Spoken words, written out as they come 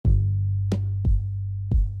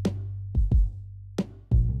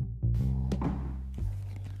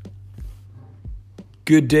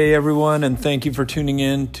Good day, everyone, and thank you for tuning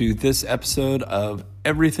in to this episode of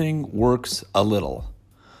Everything Works a Little,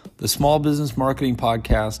 the small business marketing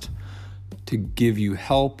podcast to give you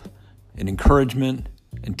help and encouragement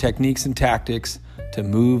and techniques and tactics to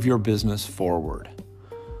move your business forward.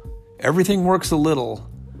 Everything Works a Little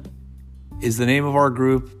is the name of our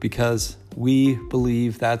group because we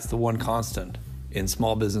believe that's the one constant in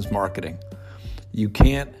small business marketing. You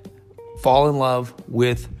can't fall in love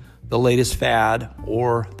with the latest fad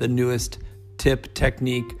or the newest tip,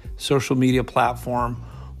 technique, social media platform,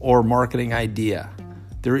 or marketing idea.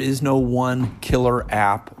 There is no one killer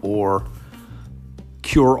app or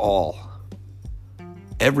cure-all.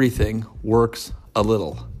 Everything works a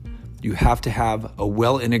little. You have to have a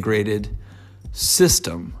well-integrated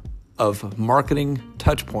system of marketing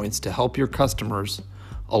touch points to help your customers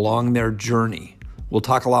along their journey. We'll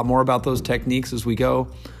talk a lot more about those techniques as we go,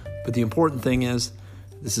 but the important thing is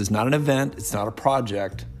this is not an event, it's not a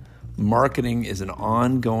project. Marketing is an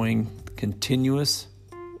ongoing, continuous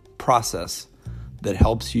process that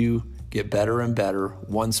helps you get better and better,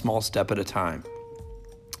 one small step at a time.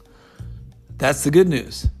 That's the good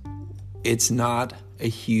news. It's not a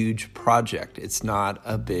huge project. It's not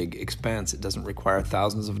a big expense. It doesn't require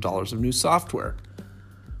thousands of dollars of new software.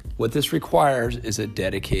 What this requires is a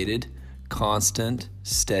dedicated, constant,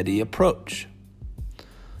 steady approach.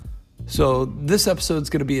 So this episode is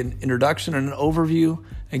going to be an introduction and an overview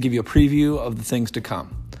and give you a preview of the things to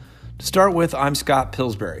come. To start with, I'm Scott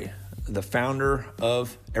Pillsbury, the founder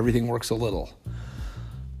of Everything Works a Little.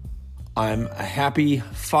 I'm a happy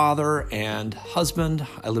father and husband.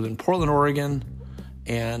 I live in Portland, Oregon,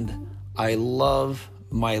 and I love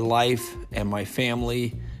my life and my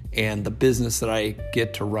family and the business that I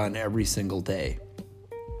get to run every single day.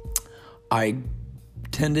 I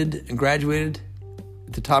attended and graduated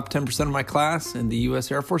the top 10% of my class in the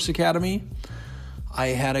U.S. Air Force Academy. I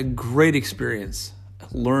had a great experience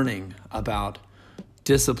learning about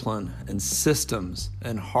discipline and systems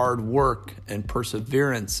and hard work and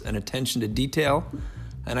perseverance and attention to detail.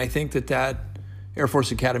 And I think that Air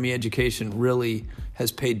Force Academy education really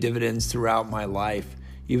has paid dividends throughout my life,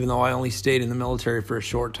 even though I only stayed in the military for a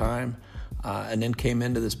short time and then came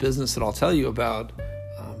into this business that I'll tell you about.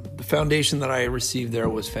 The foundation that I received there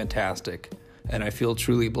was fantastic, and I feel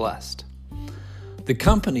truly blessed. The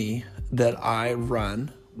company that I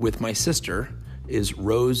run with my sister is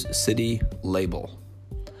Rose City Label.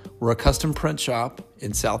 We're a custom print shop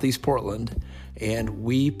in Southeast Portland, and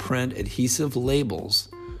we print adhesive labels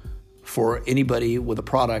for anybody with a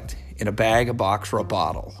product in a bag, a box, or a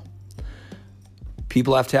bottle.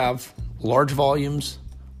 People have to have large volumes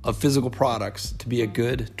of physical products to be a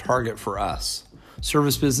good target for us.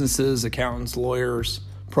 Service businesses, accountants, lawyers,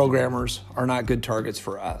 programmers are not good targets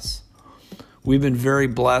for us. We've been very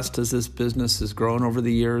blessed as this business has grown over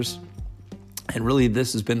the years. And really,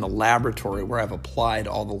 this has been the laboratory where I've applied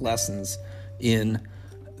all the lessons in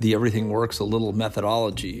the Everything Works a Little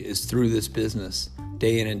methodology is through this business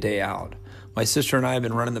day in and day out. My sister and I have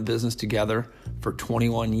been running the business together for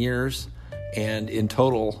 21 years. And in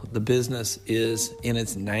total, the business is in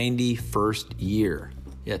its 91st year.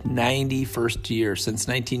 91st year since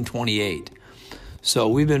 1928. So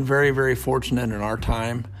we've been very, very fortunate in our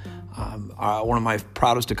time. One of my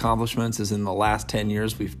proudest accomplishments is in the last 10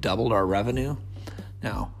 years, we've doubled our revenue.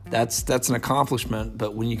 Now, that's an accomplishment,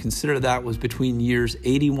 but when you consider that was between years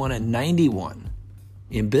 81 and 91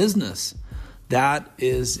 in business, that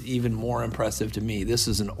is even more impressive to me. This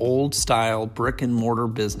is an old-style brick-and-mortar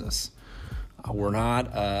business. We're not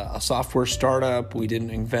a software startup. We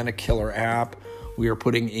didn't invent a killer app. We are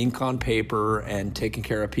putting ink on paper and taking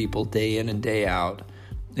care of people day in and day out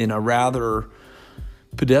in a rather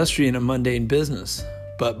pedestrian and mundane business.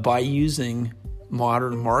 But by using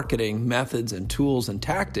modern marketing methods and tools and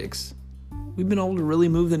tactics, we've been able to really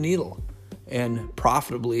move the needle and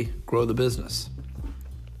profitably grow the business.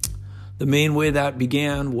 The main way that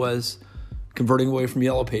began was converting away from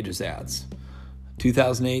Yellow Pages ads.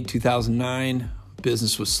 2008, 2009,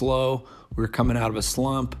 business was slow. We were coming out of a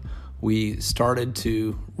slump. We started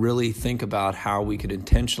to really think about how we could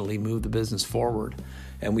intentionally move the business forward.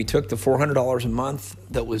 And we took the $400 a month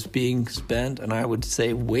that was being spent, and I would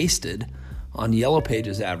say wasted, on Yellow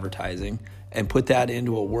Pages advertising and put that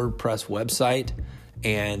into a WordPress website.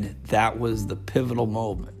 And that was the pivotal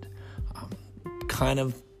moment. Kind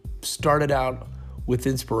of started out with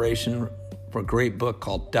inspiration for a great book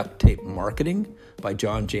called Duct Tape Marketing by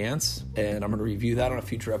John Jantsch. And I'm going to review that on a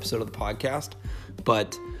future episode of the podcast.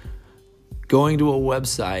 But going to a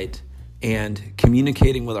website and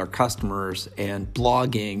communicating with our customers and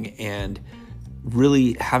blogging and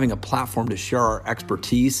really having a platform to share our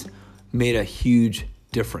expertise made a huge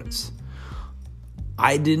difference.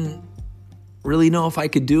 I didn't really know if I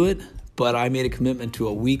could do it, but I made a commitment to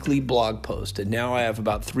a weekly blog post, and now I have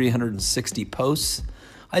about 360 posts.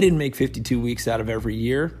 I didn't make 52 weeks out of every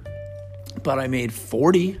year, but I made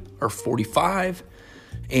 40 or 45,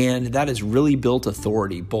 and that has really built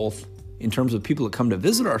authority, both in terms of people that come to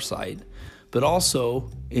visit our site, but also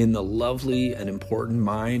in the lovely and important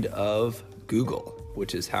mind of Google,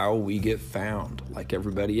 which is how we get found like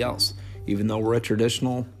everybody else. Even though we're a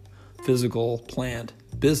traditional physical plant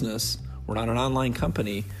business, we're not an online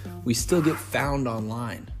company, we still get found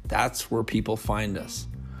online. That's where people find us.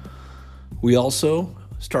 We also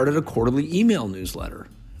started a quarterly email newsletter.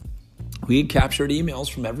 We had captured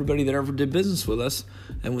emails from everybody that ever did business with us,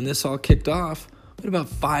 and when this all kicked off, we had about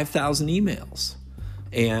 5,000 emails.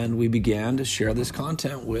 And we began to share this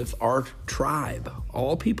content with our tribe.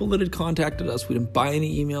 All people that had contacted us, we didn't buy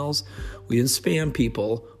any emails, we didn't spam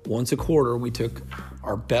people. Once a quarter, we took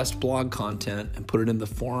our best blog content and put it in the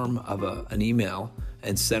form of an email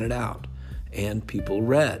and sent it out. And people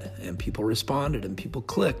read, and people responded, and people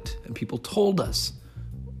clicked, and people told us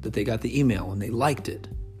that they got the email and they liked it.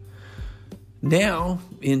 Now,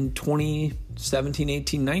 in 2017,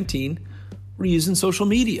 18, 19, we're using social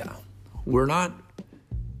media. We're not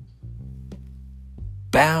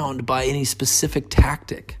bound by any specific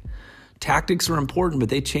tactic. Tactics are important, but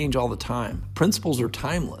they change all the time. Principles are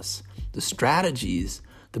timeless. The strategies,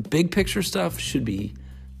 the big picture stuff should be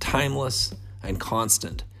timeless and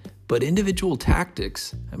constant. But individual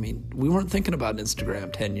tactics, we weren't thinking about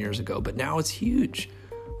Instagram 10 years ago, but now it's huge.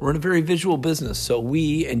 We're in a very visual business, so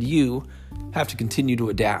we and you have to continue to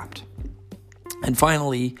adapt. And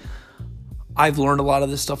finally, I've learned a lot of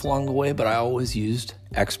this stuff along the way, but I always used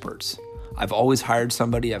experts. I've always hired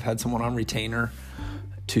somebody, I've had someone on retainer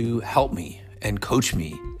to help me and coach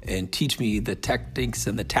me and teach me the techniques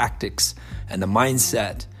and the tactics and the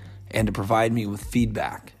mindset and to provide me with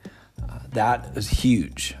feedback. That is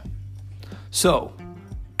huge. So,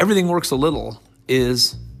 Everything Works a Little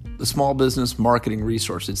is the small business marketing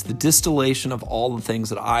resource. It's the distillation of all the things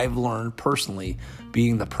that I've learned personally,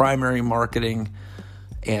 being the primary marketing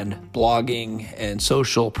and blogging and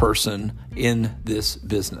social person in this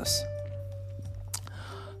business.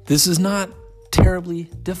 This is not terribly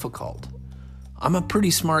difficult. I'm a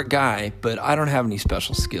pretty smart guy, but I don't have any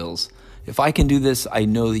special skills. If I can do this, I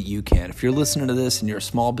know that you can. If you're listening to this and you're a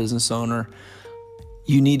small business owner,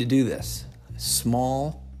 you need to do this.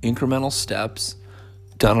 Small, incremental steps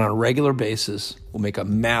done on a regular basis will make a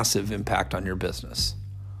massive impact on your business.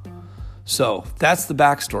 So that's the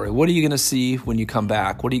backstory. What are you going to see when you come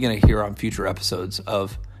back? What are you going to hear on future episodes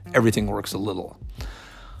of Everything Works a Little?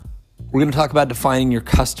 We're going to talk about defining your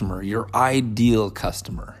customer, your ideal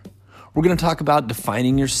customer. We're going to talk about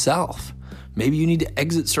defining yourself. Maybe you need to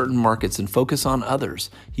exit certain markets and focus on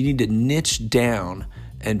others. You need to niche down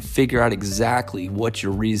and figure out exactly what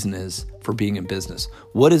your reason is for being in business.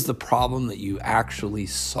 What is the problem that you actually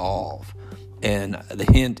solve? And the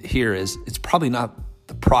hint here is it's probably not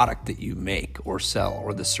the product that you make or sell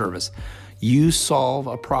or the service. You solve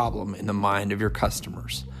a problem in the mind of your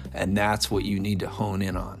customers, and that's what you need to hone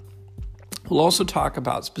in on. We'll also talk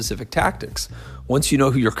about specific tactics. Once you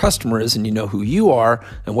know who your customer is and you know who you are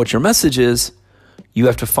and what your message is, you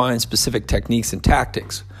have to find specific techniques and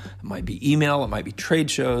tactics. It might be email, it might be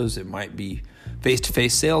trade shows, it might be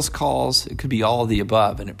face-to-face sales calls. It could be all of the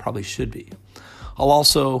above, and it probably should be. I'll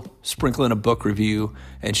also sprinkle in a book review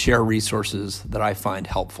and share resources that I find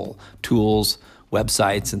helpful, tools,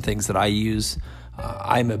 websites, and things that I use.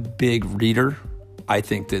 I'm a big reader. I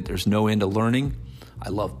think that there's no end to learning. I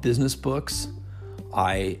love business books.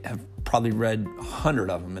 I have probably read 100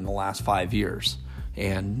 of them in the last 5 years.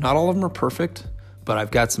 And not all of them are perfect, but I've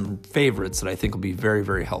got some favorites that I think will be very,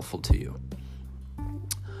 very helpful to you.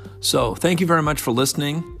 So thank you very much for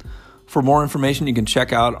listening. For more information, you can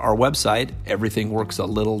check out our website,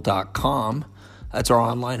 everythingworksalittle.com. That's our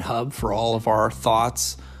online hub for all of our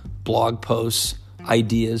thoughts, blog posts,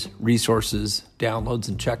 ideas, resources, downloads,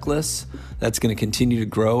 and checklists. That's going to continue to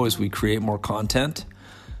grow as we create more content.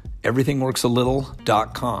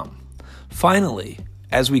 everythingworksalittle.com. Finally,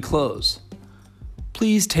 as we close,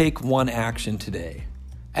 please take one action today.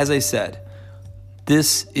 As I said,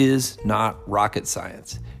 this is not rocket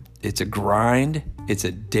science. It's a grind. It's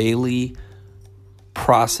a daily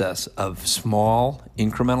process of small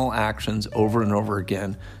incremental actions over and over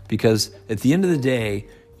again, because at the end of the day,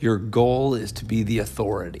 your goal is to be the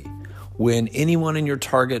authority. When anyone in your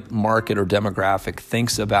target market or demographic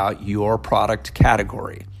thinks about your product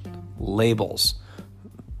category, labels,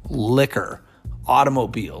 liquor,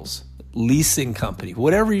 automobiles, leasing company,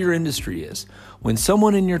 whatever your industry is, when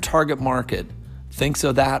someone in your target market thinks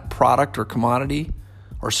of that product or commodity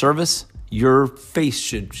or service, your face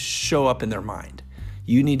should show up in their mind.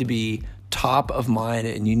 You need to be top of mind,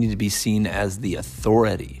 and you need to be seen as the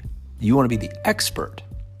authority. You want to be the expert.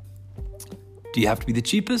 Do you have to be the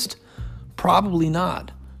cheapest? Probably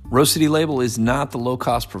not. Rose City Label is not the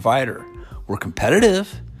low-cost provider. We're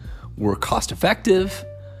competitive, we're cost-effective,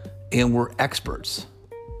 and we're experts.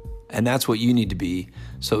 And that's what you need to be.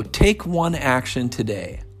 So take one action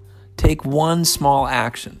today. Take one small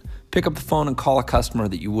action. Pick up the phone and call a customer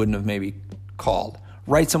that you wouldn't have maybe called.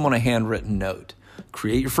 Write someone a handwritten note.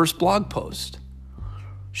 Create your first blog post.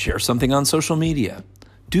 Share something on social media.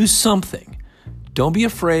 Do something. Don't be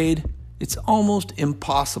afraid. It's almost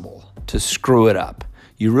impossible to screw it up.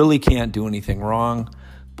 You really can't do anything wrong,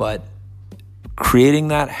 but creating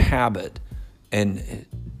that habit and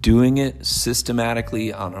doing it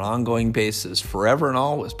systematically on an ongoing basis, forever and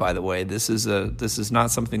always, by the way, this is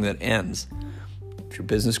not something that ends. If your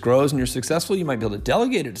business grows and you're successful, you might be able to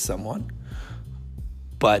delegate it to someone,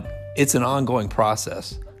 but it's an ongoing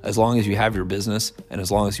process. As long as you have your business and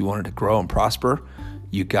as long as you want it to grow and prosper,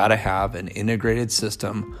 you got to have an integrated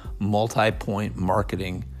system, multi-point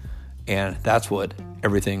marketing, and that's what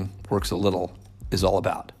Everything Works a Little is all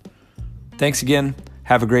about. Thanks again.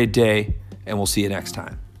 Have a great day, and we'll see you next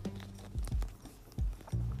time.